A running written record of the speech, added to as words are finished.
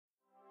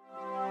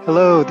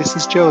Hello, this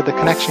is Joe, the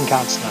Connection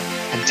Counselor,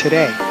 and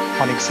today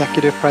on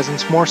Executive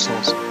Presence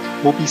Morsels,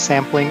 we'll be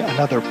sampling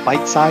another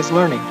bite-sized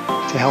learning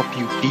to help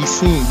you be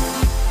seen,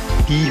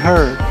 be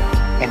heard,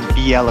 and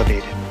be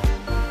elevated.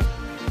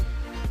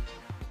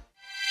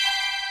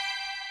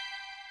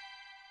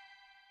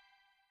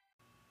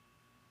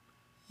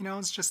 I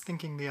was just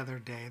thinking the other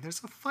day,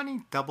 there's a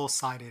funny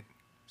double-sided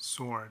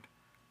sword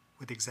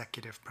with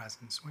executive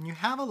presence. When you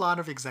have a lot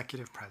of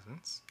executive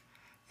presence,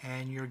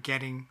 and you're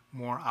getting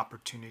more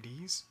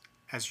opportunities,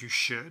 as you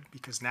should,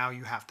 because now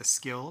you have the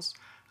skills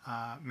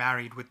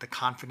married with the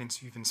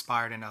confidence you've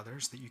inspired in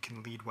others that you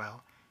can lead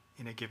well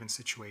in a given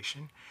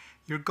situation.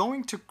 You're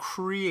going to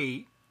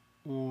create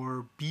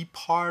or be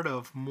part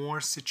of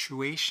more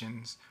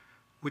situations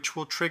which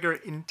will trigger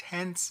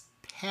intense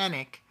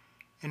panic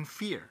and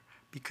fear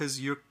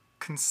because you're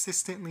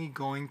consistently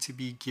going to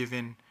be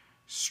given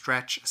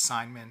stretch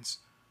assignments,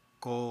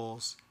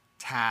 goals,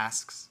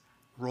 tasks,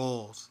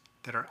 roles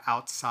that are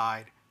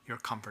outside your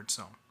comfort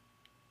zone.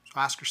 So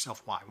ask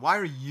yourself why. Why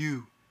are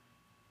you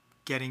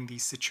getting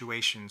these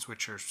situations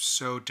which are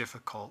so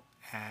difficult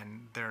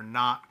and they're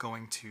not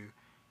going to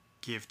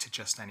give to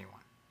just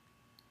anyone?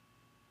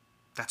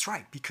 That's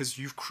right, because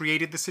you've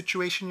created the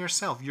situation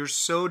yourself. You're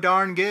so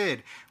darn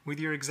good with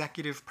your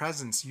executive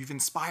presence. You've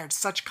inspired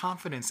such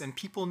confidence, and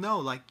people know,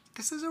 like,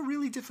 this is a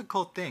really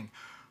difficult thing.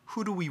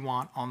 Who do we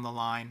want on the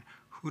line?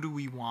 Who do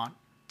we want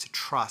to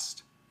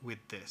trust with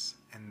this?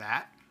 And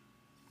that,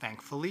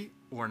 thankfully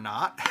or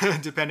not,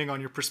 depending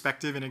on your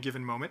perspective in a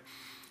given moment,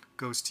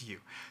 goes to you.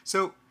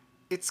 So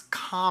it's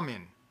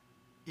common,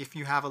 if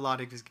you have a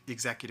lot of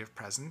executive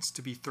presence,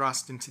 to be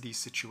thrust into these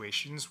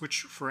situations,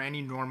 which for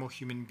any normal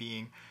human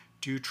being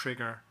do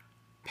trigger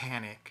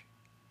panic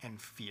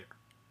and fear.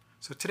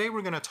 So today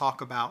we're going to talk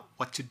about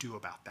what to do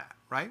about that,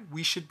 right?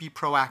 We should be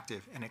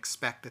proactive and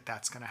expect that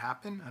that's going to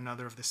happen.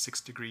 Another of the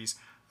 6 degrees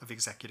of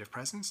executive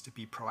presence, to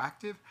be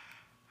proactive.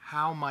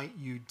 How might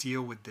you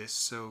deal with this?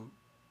 So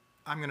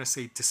I'm going to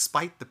say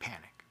despite the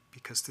panic,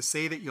 because to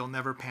say that you'll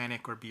never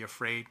panic or be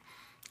afraid,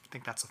 I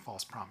think that's a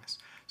false promise.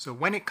 So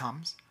when it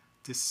comes,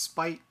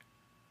 despite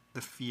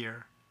the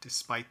fear,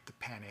 despite the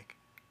panic,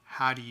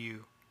 how do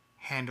you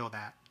handle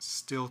that,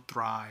 still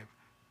thrive,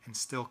 and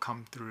still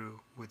come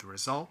through with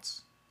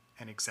results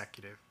and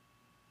executive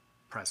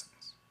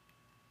presence?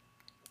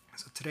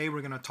 So today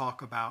we're going to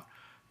talk about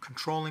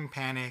controlling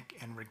panic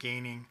and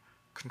regaining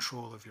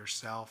control of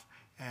yourself.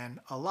 And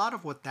a lot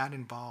of what that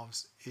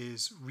involves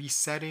is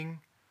resetting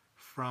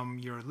from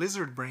your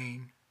lizard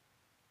brain,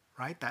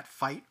 right? That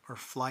fight or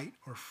flight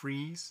or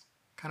freeze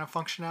kind of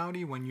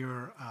functionality when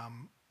you're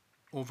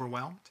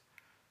overwhelmed,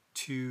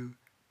 to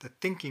the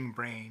thinking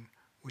brain,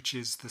 which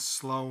is the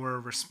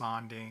slower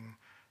responding,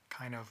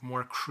 kind of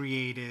more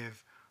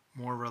creative,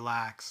 more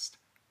relaxed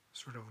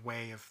sort of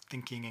way of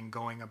thinking and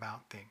going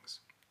about things.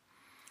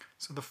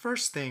 So the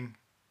first thing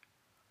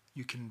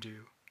you can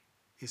do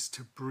is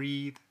to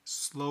breathe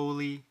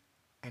slowly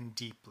and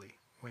deeply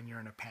when you're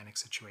in a panic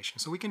situation.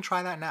 So we can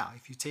try that now.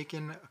 If you take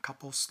in a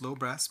couple slow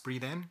breaths,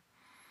 breathe in,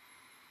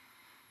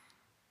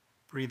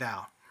 breathe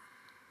out.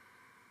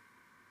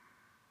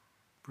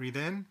 Breathe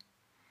in,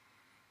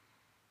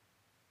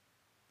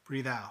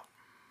 breathe out.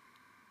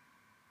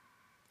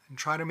 And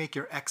try to make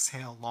your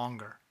exhale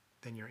longer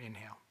than your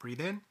inhale.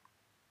 Breathe in,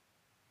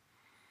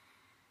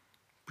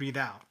 breathe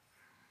out.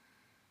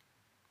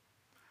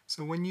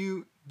 So when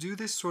you do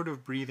this sort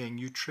of breathing,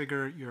 you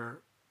trigger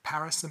your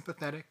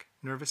parasympathetic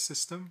nervous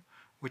system,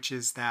 which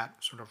is that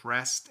sort of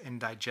rest and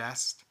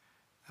digest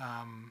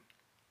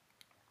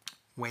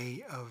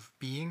way of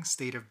being,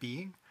 state of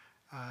being.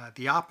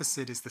 The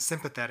opposite is the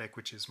sympathetic,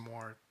 which is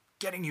more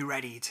getting you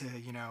ready to,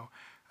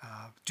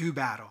 do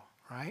battle,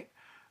 right?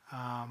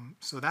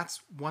 So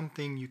that's one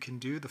thing you can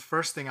do. The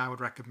first thing I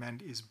would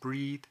recommend is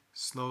breathe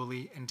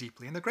slowly and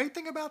deeply. And the great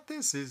thing about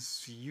this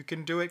is you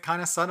can do it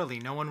kind of subtly.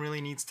 No one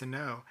really needs to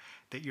know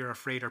that you're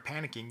afraid or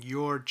panicking.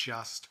 You're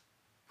just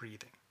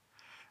breathing.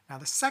 Now,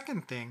 the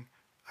second thing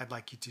I'd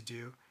like you to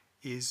do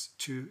is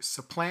to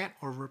supplant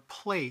or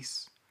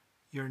replace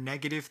your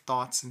negative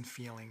thoughts and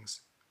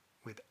feelings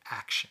with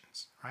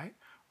actions, right?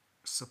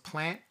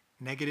 Supplant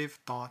negative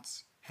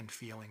thoughts and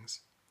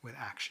feelings with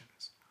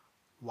actions.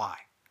 Why?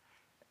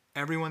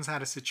 Everyone's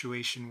had a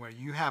situation where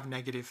you have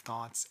negative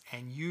thoughts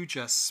and you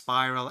just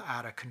spiral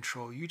out of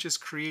control. You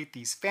just create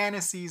these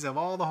fantasies of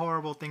all the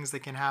horrible things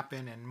that can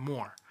happen and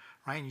more,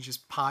 right? And you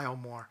just pile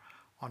more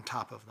on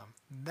top of them.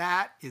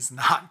 That is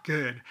not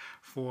good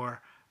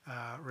for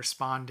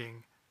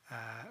responding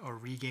or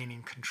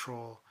regaining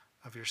control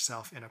of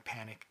yourself in a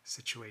panic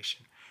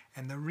situation.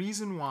 And the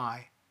reason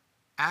why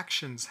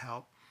actions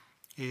help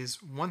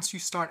is once you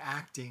start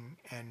acting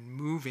and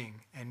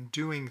moving and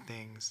doing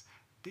things,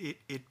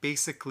 it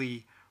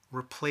basically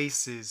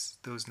replaces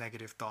those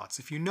negative thoughts.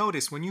 If you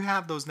notice, when you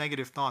have those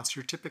negative thoughts,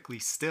 you're typically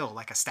still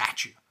like a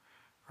statue,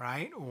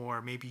 right?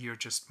 Or maybe you're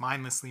just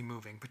mindlessly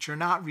moving, but you're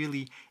not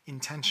really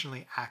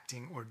intentionally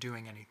acting or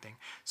doing anything.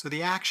 So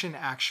the action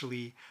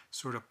actually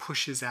sort of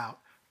pushes out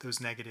those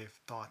negative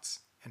thoughts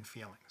and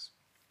feelings.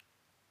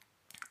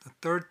 The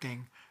third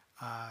thing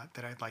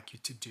that I'd like you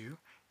to do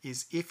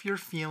is if you're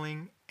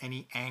feeling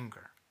any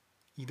anger,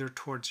 either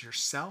towards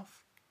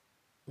yourself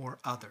or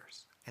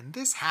others. And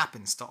this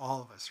happens to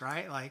all of us,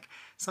 right? Like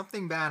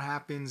something bad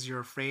happens, you're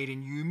afraid,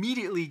 and you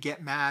immediately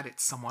get mad at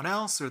someone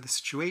else or the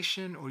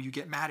situation, or you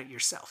get mad at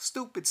yourself.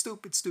 Stupid,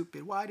 stupid,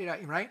 stupid. Why did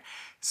I, right?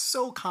 It's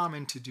so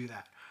common to do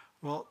that.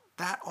 Well,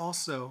 that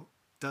also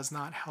does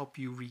not help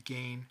you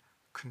regain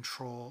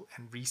control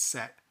and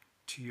reset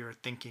to your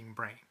thinking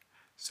brain.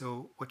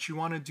 So what you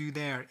want to do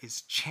there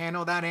is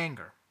channel that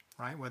anger,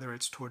 right? Whether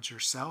it's towards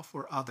yourself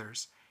or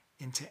others,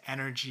 into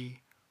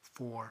energy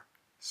for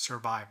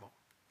survival.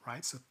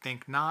 Right? So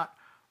think not,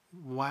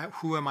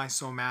 who am I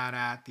so mad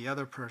at, the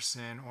other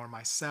person or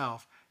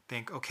myself?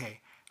 Think,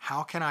 okay,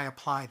 how can I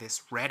apply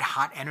this red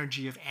hot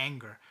energy of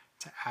anger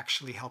to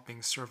actually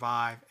helping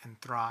survive and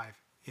thrive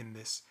in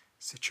this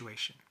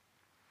situation?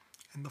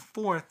 And the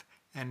fourth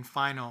and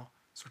final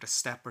sort of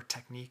step or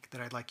technique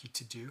that I'd like you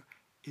to do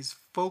is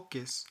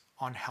focus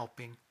on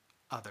helping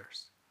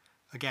others.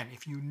 Again,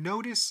 if you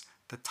notice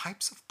the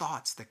types of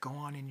thoughts that go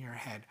on in your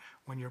head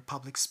when you're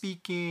public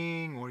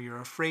speaking or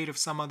you're afraid of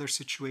some other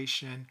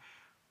situation,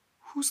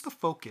 who's the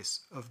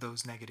focus of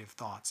those negative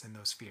thoughts and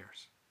those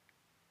fears?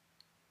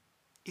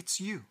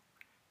 It's you.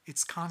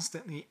 It's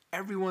constantly,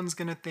 everyone's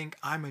going to think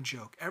I'm a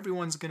joke.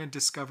 Everyone's going to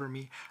discover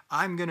me.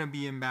 I'm going to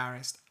be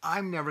embarrassed.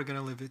 I'm never going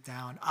to live it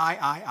down.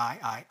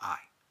 I.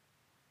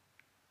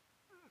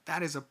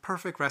 That is a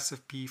perfect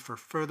recipe for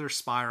further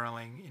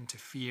spiraling into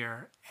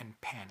fear and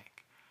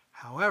panic.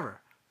 However,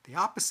 the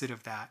opposite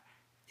of that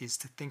is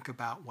to think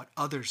about what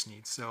others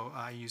need. So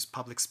I use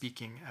public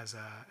speaking as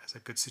a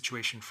good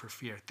situation for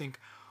fear. Think,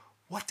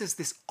 what does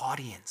this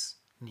audience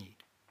need?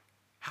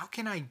 How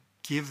can I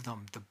give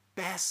them the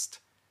best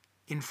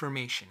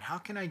information? How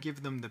can I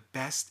give them the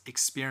best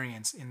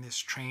experience in this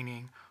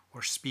training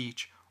or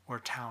speech or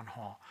town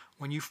hall?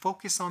 When you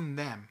focus on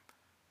them,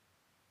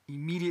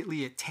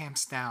 immediately it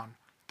tamps down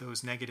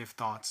those negative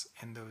thoughts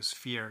and those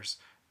fears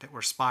that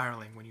were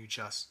spiraling when you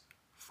just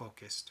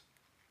focused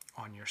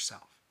on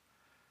yourself.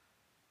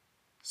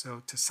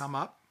 So to sum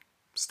up,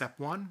 step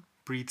 1,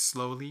 breathe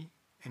slowly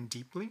and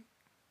deeply.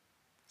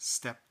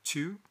 Step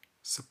 2,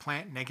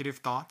 supplant negative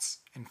thoughts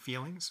and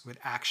feelings with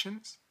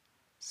actions.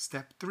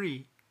 Step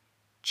 3,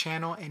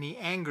 channel any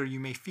anger you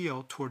may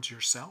feel towards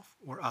yourself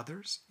or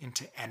others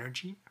into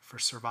energy for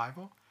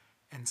survival.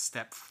 And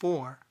step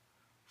 4,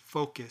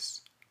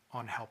 focus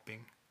on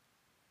helping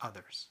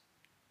others.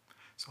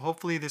 So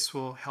hopefully this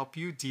will help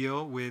you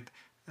deal with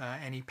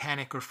any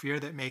panic or fear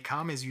that may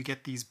come as you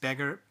get these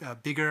bigger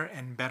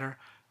and better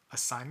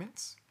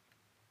assignments.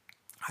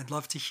 I'd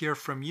love to hear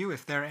from you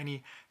if there are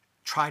any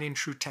tried and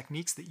true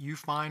techniques that you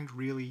find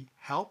really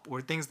help or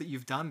things that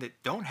you've done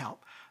that don't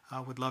help.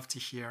 Would love to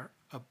hear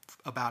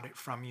about it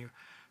from you.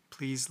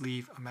 Please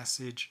leave a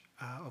message,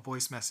 a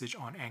voice message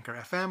on Anchor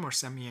FM, or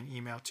send me an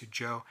email to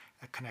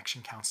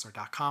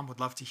joe@connectioncounselor.com. Would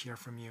love to hear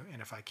from you, and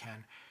if I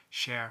can,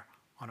 share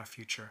on a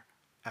future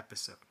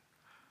episode.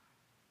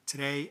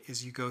 Today,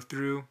 as you go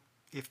through,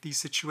 if these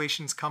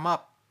situations come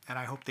up, and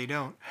I hope they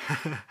don't,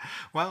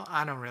 well,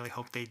 I don't really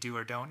hope they do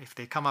or don't. If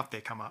they come up,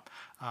 they come up.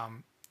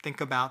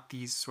 Think about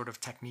these sort of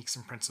techniques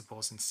and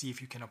principles and see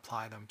if you can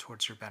apply them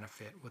towards your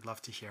benefit. Would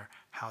love to hear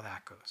how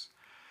that goes.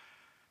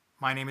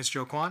 My name is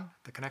Joe Kwan,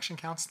 the Connection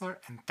Counselor,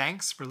 and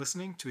thanks for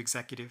listening to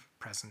Executive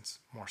Presence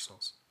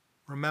Morsels.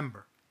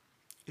 Remember,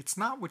 it's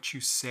not what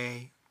you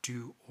say,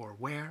 do, or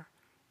wear,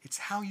 it's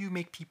how you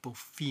make people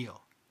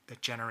feel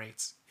that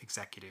generates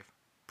executive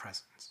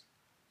presence.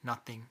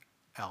 Nothing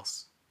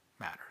else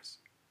matters.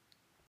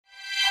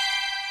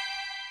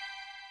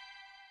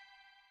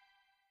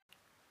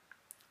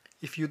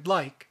 If you'd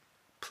like,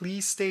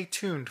 please stay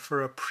tuned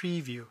for a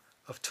preview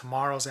of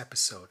tomorrow's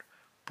episode,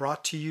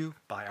 brought to you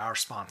by our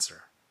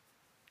sponsor.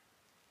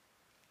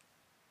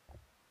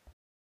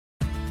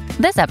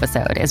 This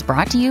episode is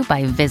brought to you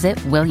by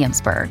Visit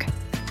Williamsburg.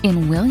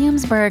 In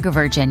Williamsburg,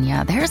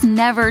 Virginia, there's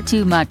never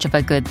too much of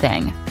a good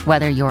thing.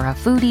 Whether you're a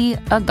foodie,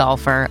 a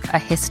golfer, a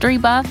history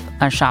buff,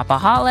 a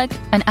shopaholic,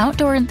 an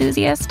outdoor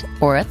enthusiast,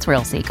 or a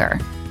thrill seeker,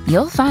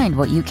 you'll find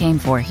what you came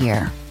for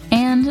here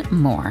and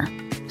more.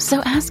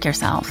 So ask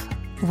yourself,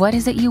 what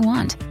is it you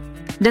want?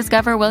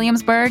 Discover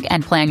Williamsburg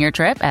and plan your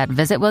trip at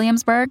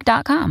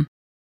visitwilliamsburg.com.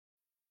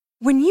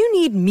 When you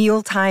need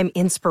mealtime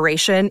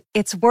inspiration,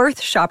 it's worth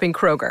shopping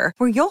Kroger,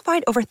 where you'll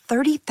find over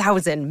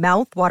 30,000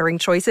 mouth-watering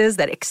choices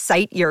that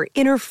excite your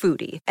inner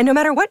foodie. And no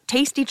matter what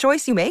tasty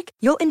choice you make,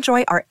 you'll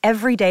enjoy our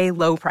everyday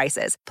low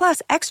prices,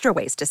 plus extra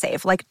ways to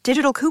save, like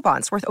digital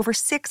coupons worth over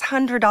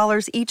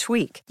 $600 each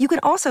week. You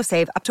can also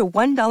save up to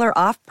 $1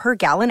 off per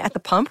gallon at the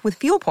pump with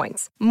fuel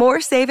points.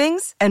 More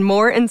savings and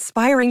more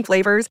inspiring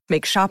flavors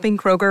make shopping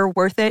Kroger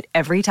worth it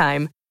every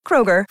time.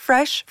 Kroger,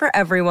 fresh for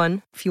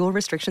everyone. Fuel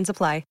restrictions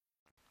apply.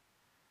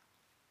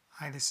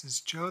 Hi, this is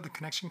Joe, the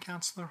Connection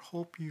Counselor.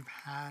 Hope you've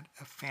had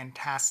a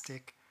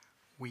fantastic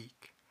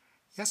week.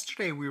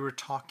 Yesterday we were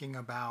talking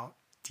about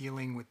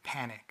dealing with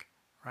panic,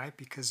 right?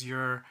 Because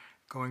you're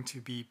going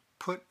to be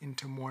put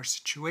into more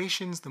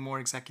situations, the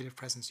more executive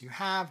presence you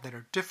have that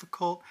are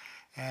difficult,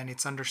 and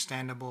it's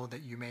understandable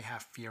that you may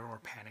have fear or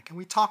panic. And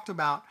we talked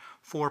about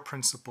 4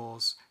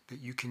 principles that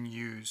you can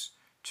use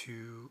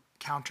to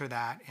counter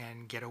that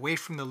and get away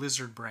from the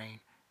lizard brain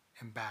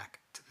and back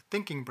to the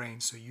thinking brain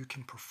so you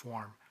can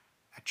perform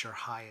at your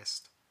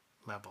highest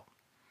level.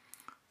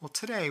 Well,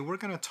 today we're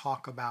going to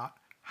talk about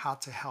how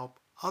to help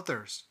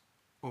others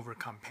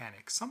overcome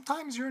panic.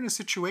 Sometimes you're in a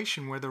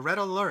situation where the red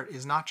alert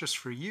is not just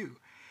for you,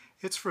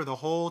 it's for the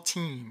whole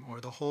team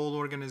or the whole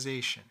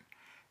organization.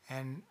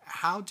 And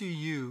how do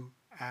you,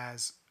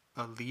 as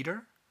a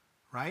leader,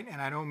 right?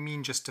 And I don't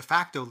mean just de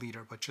facto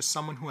leader, but just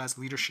someone who has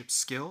leadership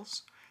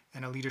skills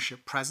and a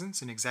leadership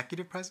presence, an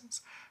executive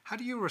presence, how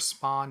do you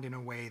respond in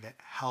a way that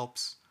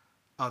helps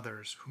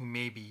others who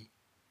may be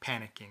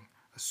panicking,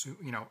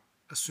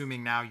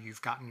 assuming now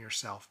you've gotten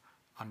yourself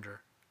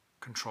under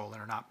control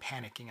and are not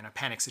panicking in a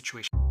panic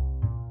situation?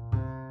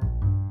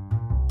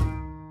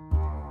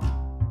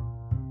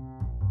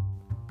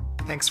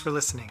 Thanks for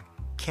listening.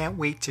 Can't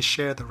wait to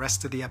share the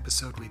rest of the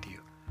episode with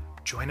you.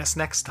 Join us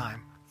next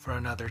time for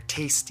another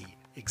tasty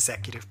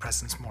executive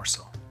presence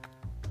morsel.